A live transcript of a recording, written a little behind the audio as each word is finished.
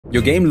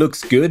Your game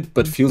looks good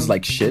but feels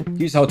like shit?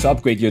 Here's how to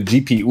upgrade your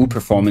GPU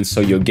performance so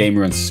your game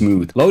runs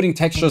smooth. Loading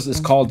textures is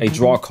called a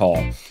draw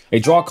call. A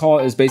draw call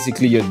is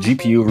basically your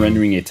GPU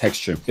rendering a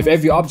texture. If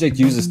every object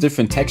uses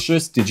different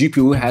textures, the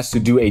GPU has to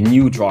do a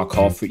new draw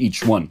call for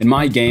each one. In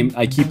my game,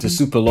 I keep the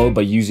super low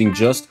by using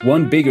just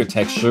one bigger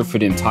texture for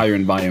the entire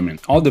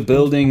environment. All the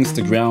buildings,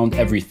 the ground,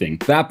 everything.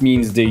 That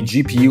means the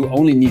GPU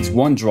only needs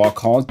one draw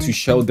call to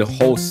show the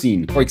whole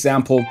scene. For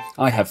example,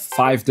 I have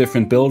 5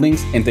 different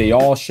buildings and they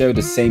all share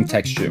the same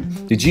texture.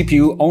 The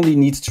GPU only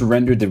needs to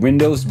render the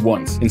windows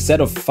once,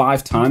 instead of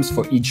 5 times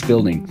for each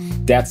building.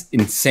 That's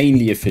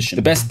insanely efficient.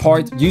 The best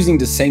part, using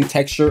the same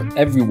texture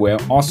everywhere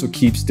also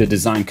keeps the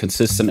design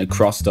consistent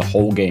across the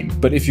whole game.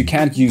 But if you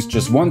can't use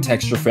just one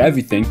texture for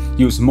everything,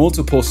 use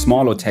multiple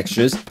smaller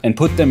textures and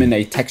put them in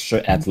a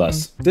texture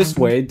atlas. This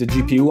way, the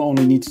GPU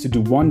only needs to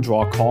do one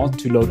draw call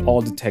to load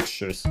all the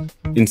textures,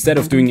 instead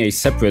of doing a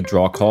separate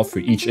draw call for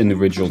each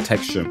individual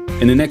texture.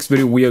 In the next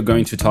video, we are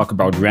going to talk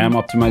about RAM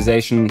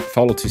optimization.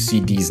 Follow to see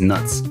these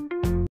nuts.